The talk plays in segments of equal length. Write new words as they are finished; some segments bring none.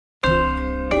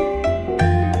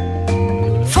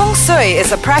Shui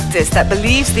is a practice that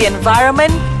believes the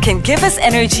environment can give us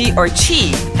energy or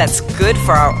qi that's good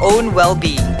for our own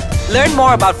well-being. Learn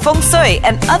more about Feng Shui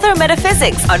and other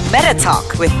metaphysics on Meta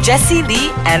Talk with Jessie Lee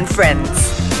and friends.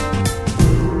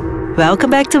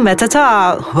 Welcome back to Meta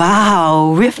Talk.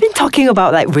 Wow, we've been talking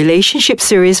about relationship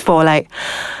series for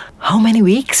how many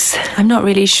weeks? I'm not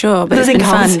really sure, but it's been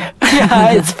fun.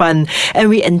 Yeah, it's fun. And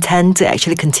we intend to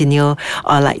actually continue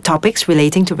on topics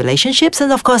relating to relationships.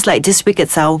 And of course, this week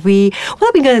itself, what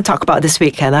are we going to talk about this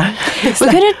week, Hannah?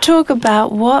 We're going to talk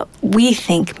about what we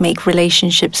think make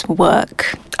relationships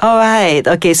work. All right.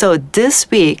 Okay, so this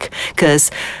week,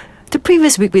 because the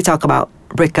previous week we talked about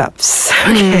breakups.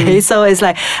 Okay, so it's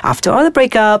after all the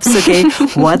breakups, okay,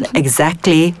 what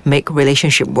exactly make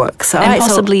relationship work? So, and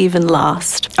possibly even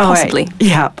last. Possibly. Right,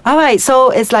 yeah. All right,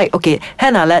 so it's okay,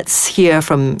 Hannah, let's hear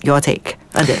from your take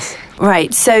on this.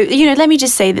 Right. So, let me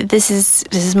just say that this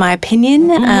is my opinion.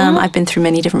 I've been through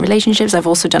many different relationships. I've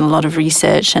also done a lot of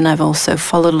research, and I've also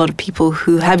followed a lot of people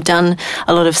who have done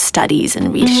a lot of studies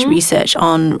and research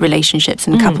on relationships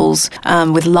and couples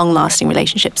with long-lasting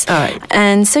relationships. All right.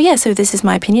 And so, so this is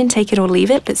my opinion. Take it or leave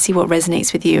it. Let's see what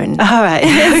resonates with you and all right.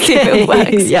 see if it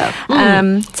works.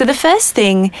 Yeah. So the first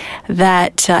thing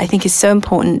that I think is so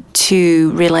important to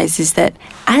realize is that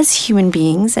as human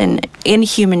beings and in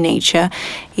human nature,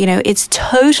 it's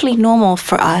totally normal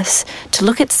for us to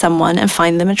look at someone and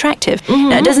find them attractive.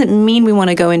 Now, it doesn't mean we want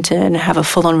to go into and have a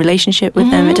full-on relationship with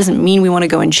them. It doesn't mean we want to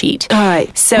go and cheat. All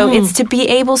right. So it's to be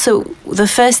able, so the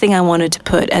first thing I wanted to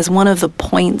put as one of the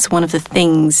points, one of the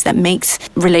things that makes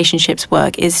relationships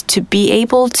work is to be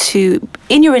able to,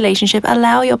 in your relationship,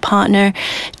 allow your partner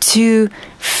to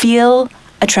feel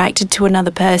attracted to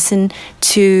another person,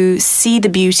 to see the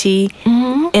beauty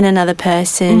in another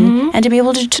person, and to be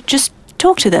able to just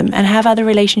talk to them and have other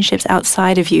relationships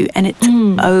outside of you, and it's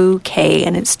okay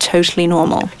and it's totally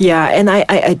normal. Yeah, and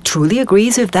I truly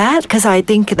agree with that, because I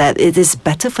think that it is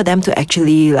better for them to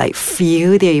actually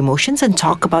feel their emotions and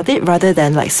talk about it rather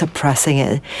than suppressing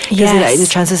it. Because the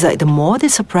chances the more they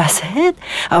suppress it,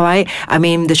 all right, I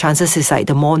mean the chances is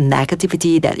the more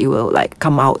negativity that you will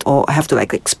come out or have to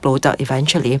explode out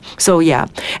eventually. So yeah,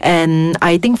 and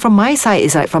I think from my side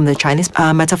is from the Chinese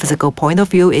metaphysical point of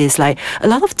view is a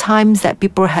lot of times that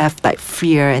people have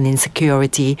fear and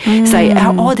insecurity. It's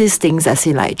all these things as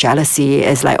in jealousy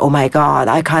is oh my God,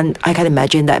 I can't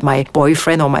imagine that my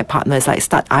boyfriend or my partner is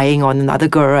start eyeing on another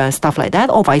girl and stuff like that,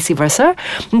 or vice versa.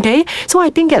 Okay, so I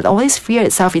think that all this fear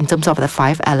itself in terms of the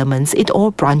 5 elements, it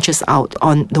all branches out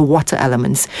on the water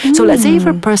elements. So let's say if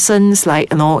a person's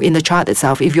in the chart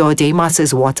itself, if your day master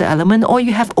is water element, or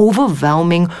you have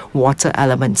overwhelming water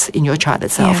elements in your chart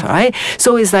itself, right?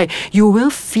 So it's you will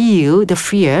feel the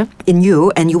fear in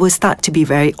you, and you will start to be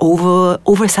very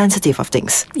oversensitive of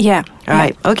things. Yeah.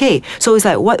 Right. Yeah. Okay. So it's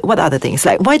what other things?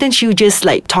 Why don't you just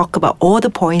talk about all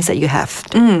the points that you have?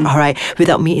 All right,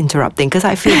 without me interrupting, because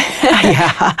I feel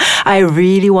I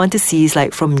really want to see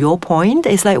from your point.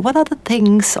 It's what are the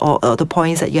things or the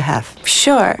points that you have?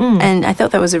 Sure. And I thought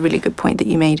that was a really good point that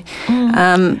you made.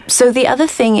 So the other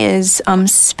thing is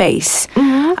space.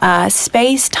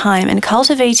 Space, time, and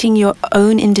cultivating your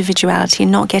own individuality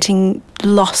and not getting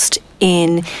lost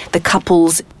in the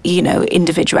couple's,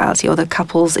 individuality or the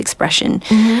couple's expression,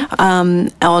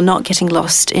 or not getting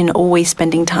lost in always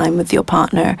spending time with your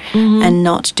partner and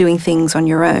not doing things on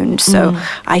your own. So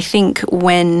I think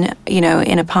when,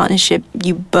 in a partnership,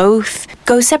 you both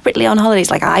go separately on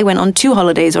holidays. I went on 2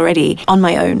 holidays already on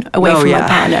my own, away from my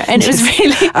partner. And it was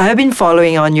really... I have been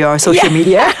following on your social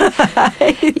media.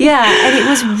 Yeah, and it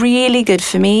was really good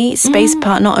for me. Space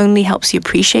part not only helps you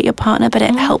appreciate your partner, but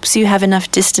it helps you have enough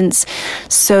distance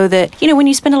so that, when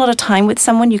you spend a lot of time with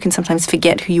someone, you can sometimes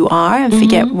forget who you are and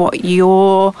forget what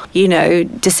your,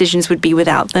 decisions would be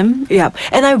without them. Yeah,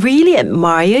 and I really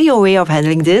admire your way of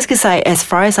handling this, because as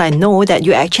far as I know, that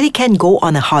you actually can go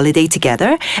on a holiday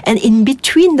together, and in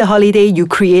between the holiday, you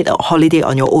create a holiday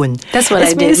on your own. That's what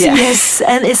I did. Yeah. Yes,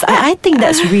 and I think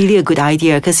that's really a good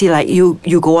idea, because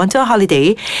you go on to a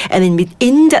holiday, and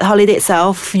in that holiday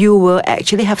itself, you will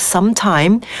actually have some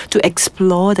time to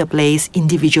explore the place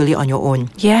individually on your own.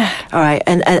 Yeah. All right,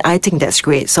 and I think that's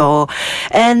great. So,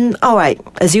 and all right,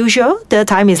 as usual, the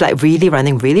time is really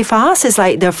running really fast. It's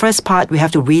the first part, we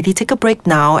have to really take a break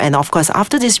now. And of course,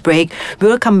 after this break, we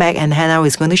will come back and Hannah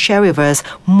is going to share with us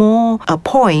more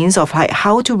points of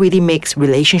how to really make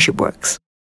relationship works.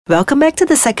 Welcome back to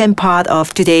the second part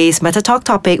of today's Meta Talk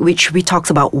topic, which we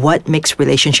talked about what makes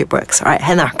relationship works. All right,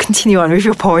 Hannah, continue on with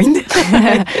your point.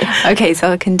 Okay, so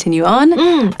I'll continue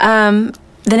on.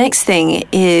 the next thing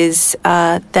is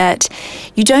that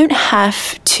you don't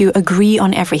have to agree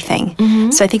on everything.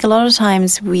 So I think a lot of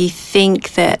times we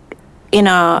think that in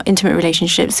our intimate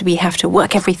relationships, we have to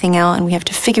work everything out and we have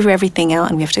to figure everything out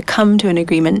and we have to come to an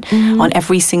agreement on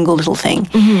every single little thing.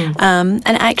 And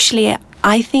actually,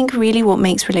 I think really what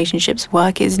makes relationships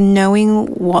work is knowing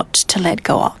what to let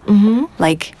go of.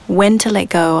 Like when to let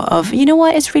go of, you know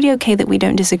what, it's really okay that we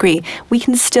don't disagree. We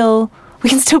can still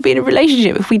be in a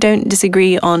relationship if we don't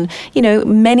disagree on,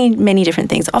 many, many different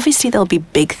things. Obviously, there'll be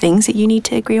big things that you need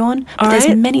to agree on, but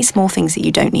there's many small things that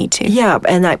you don't need to. Yeah,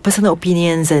 and like personal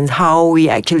opinions and how we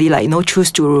actually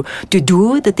choose to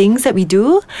do the things that we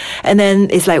do. And then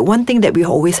it's like one thing that we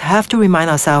always have to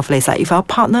remind ourselves is like if our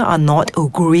partner are not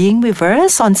agreeing with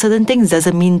us on certain things,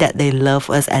 doesn't mean that they love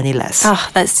us any less.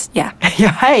 That's, yeah.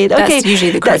 Yeah, right. Okay. That's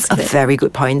usually the crux of it. That's a very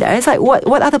good point there. It's like,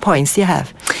 what other points do you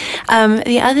have?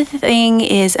 The other thing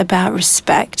is about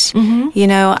respect.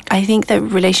 I think that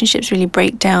relationships really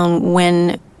break down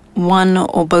when one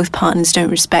or both partners don't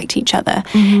respect each other.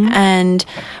 And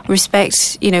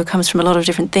respect, comes from a lot of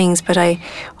different things, but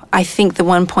I think the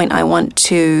one point I want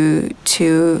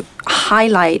to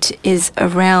highlight is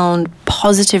around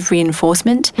positive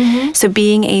reinforcement. So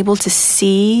being able to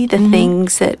see the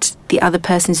things that the other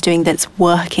person's doing that's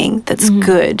working, that's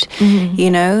good,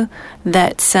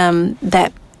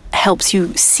 that helps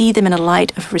you see them in a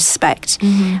light of respect,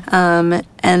 and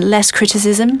less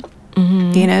criticism.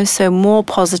 So more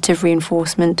positive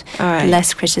reinforcement,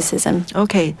 less criticism.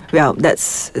 Okay, well,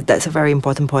 that's a very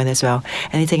important point as well.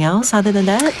 Anything else other than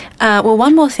that? Well,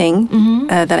 one more thing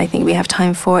that I think we have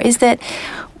time for is that,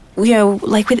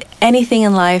 like with anything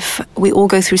in life, we all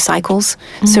go through cycles.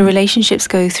 So relationships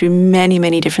go through many,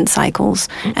 many different cycles,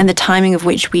 and the timing of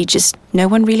which no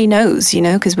one really knows,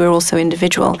 because we're all so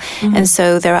individual. And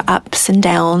so there are ups and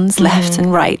downs, lefts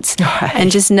and rights. And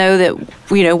just know that,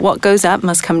 what goes up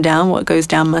must come down, what goes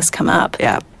down must come up.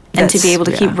 Yeah. And to be able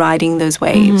to keep riding those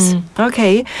waves.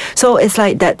 Okay, so it's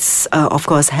like that's of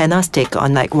course Hannah's take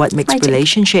on like what makes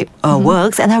relationship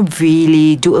works, and I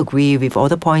really do agree with all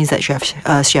the points that she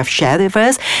have shared with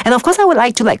us. And of course, I would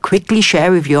like to quickly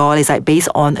share with you all is based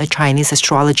on a Chinese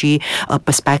astrology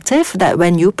perspective that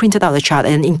when you printed out the chart,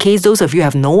 and in case those of you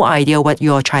have no idea what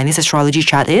your Chinese astrology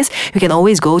chart is, you can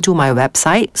always go to my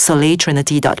website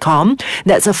soleiltrinity.com.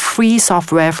 That's a free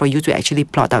software for you to actually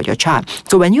plot out your chart.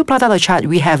 So when you plot out a chart,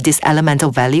 we have these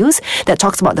elemental values that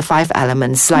talks about the 5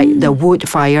 elements like the wood,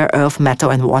 fire, earth,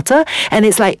 metal and water, and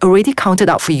it's already counted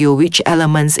out for you which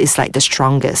elements is the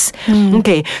strongest.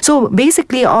 Okay, so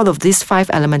basically all of these 5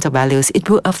 elemental values, it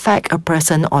will affect a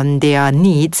person on their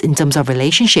needs in terms of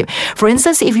relationship. For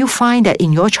instance, if you find that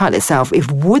in your chart itself,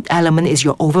 if wood element is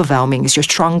your overwhelming, is your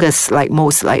strongest,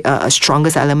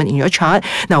 strongest element in your chart,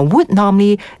 now wood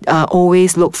normally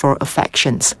always look for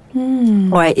affections.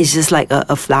 Right, it's just like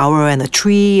a flower and a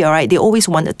tree. All right, they always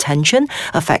want attention,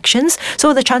 affections.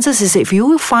 So the chances is if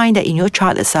you find that in your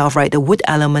chart itself, right, the wood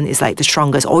element is the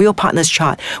strongest, or your partner's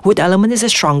chart, wood element is the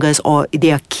strongest, or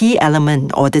their key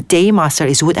element or the day master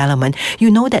is wood element,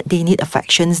 you know that they need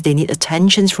affections, they need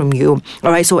attentions from you.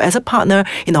 All right, so as a partner,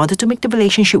 in order to make the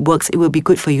relationship works, it will be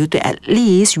good for you to at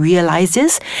least realize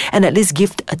this and at least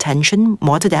give attention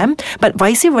more to them. But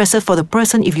vice versa for the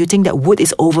person, if you think that wood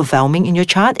is overwhelming in your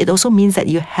chart, it also means that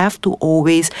you have to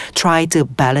always try to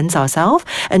balance ourselves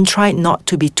and try not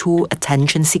to be too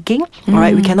attention seeking. All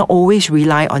right, we cannot always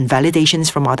rely on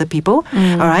validations from other people.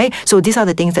 All right, so these are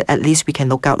the things that at least we can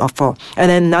look out for.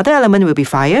 And then another element will be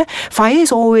fire. Fire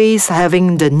is always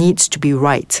having the needs to be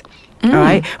right.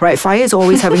 Right. Fire is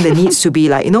always having the needs to be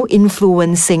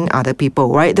influencing other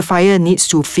people, right? The fire needs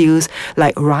to feel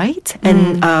right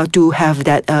and to have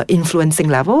that influencing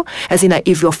level. As in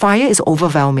if your fire is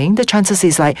overwhelming, the chances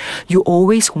is you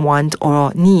always want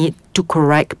or need to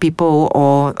correct people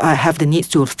or have the need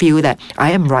to feel that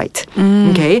I am right.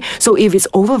 Okay, so if it's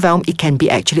overwhelmed, it can be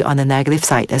actually on the negative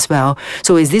side as well.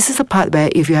 So this is a part where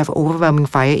if you have overwhelming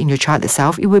fire in your chart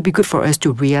itself, it would be good for us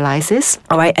to realize this.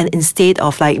 All right, and instead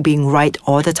of being right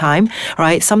all the time, all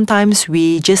right, sometimes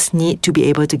we just need to be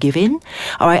able to give in,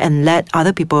 all right, and let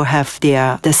other people have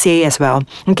their say as well.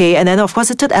 Okay, and then of course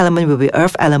the third element will be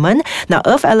earth element. Now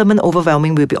earth element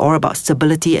overwhelming will be all about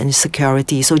stability and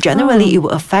security. So generally it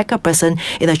will affect a person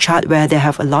in a chart where they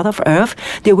have a lot of earth.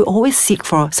 They will always seek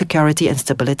for security and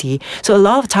stability. So a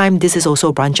lot of time this is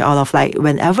also branch out of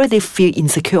whenever they feel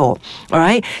insecure, all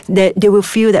right, they will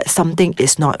feel that something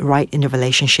is not right in the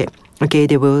relationship. Okay,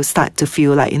 they will start to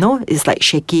feel it's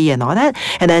shaky and all that.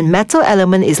 And then metal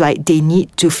element is they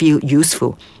need to feel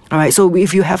useful. All right. So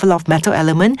if you have a lot of metal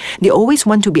element, they always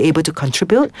want to be able to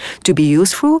contribute, to be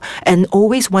useful, and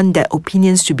always want their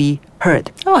opinions to be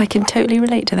heard. Oh, I can totally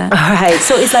relate to that. All right.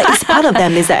 So it's like, it's part of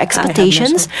them is their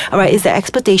expectations. All right. It's their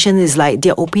expectation is like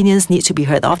their opinions need to be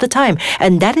heard all the time.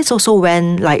 And that is also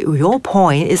when like your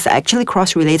point is actually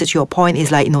cross-related to your point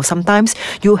is like, sometimes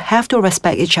you have to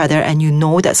respect each other, and you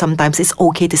know that sometimes it's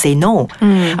okay to say no.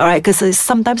 All right. Because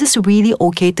sometimes it's really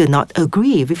okay to not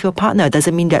agree with your partner. It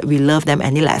doesn't mean that we love them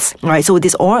any less. All right. So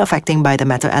this all affecting by the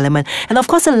metal element. And of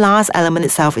course, the last element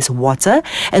itself is water.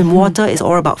 And water is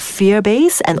all about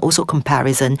fear-based and also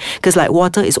comparison, because like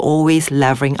water is always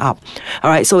leveling up. All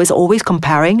right, so it's always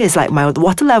comparing. It's like my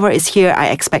water level is here, I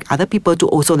expect other people to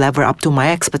also level up to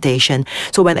my expectation.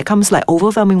 So when it comes like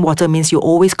overwhelming water means you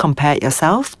always compare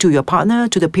yourself to your partner,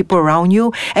 to the people around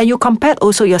you, and you compare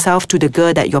also yourself to the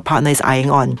girl that your partner is eyeing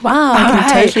on. Wow, I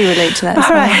can totally relate to that.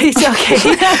 All right,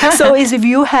 okay. So is if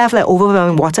you have like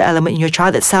overwhelming water element in your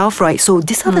child itself, right? So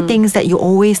these are the things that you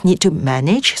always need to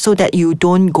manage so that you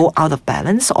don't go out of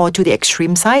balance or to the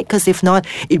extreme side, because if not,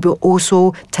 it will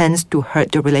also tend to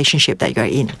hurt the relationship that you're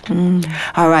in.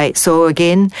 All right. So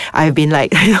again, I've been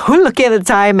like looking at the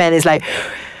time, and it's like,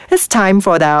 it's time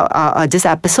for this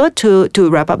episode to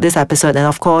wrap up this episode. And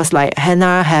of course, like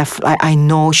Hannah I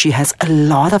know she has a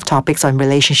lot of topics on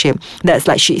relationship that's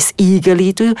like she's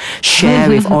eagerly to share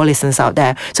with all listeners out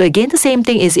there. So again, the same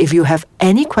thing is if you have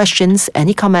any questions,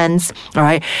 any comments, all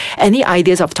right, any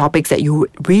ideas of topics that you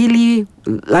really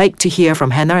like to hear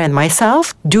from Hannah and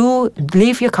myself, do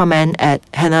leave your comment at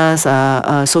Hannah's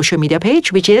social media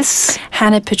page, which is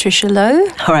Hannah Patricia Low.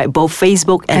 All right, both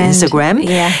Facebook and Instagram.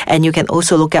 Yeah. And you can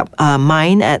also look up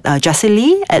mine at Jessie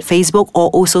Lee at Facebook, or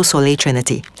also Soleil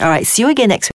Trinity. All right, see you again next week.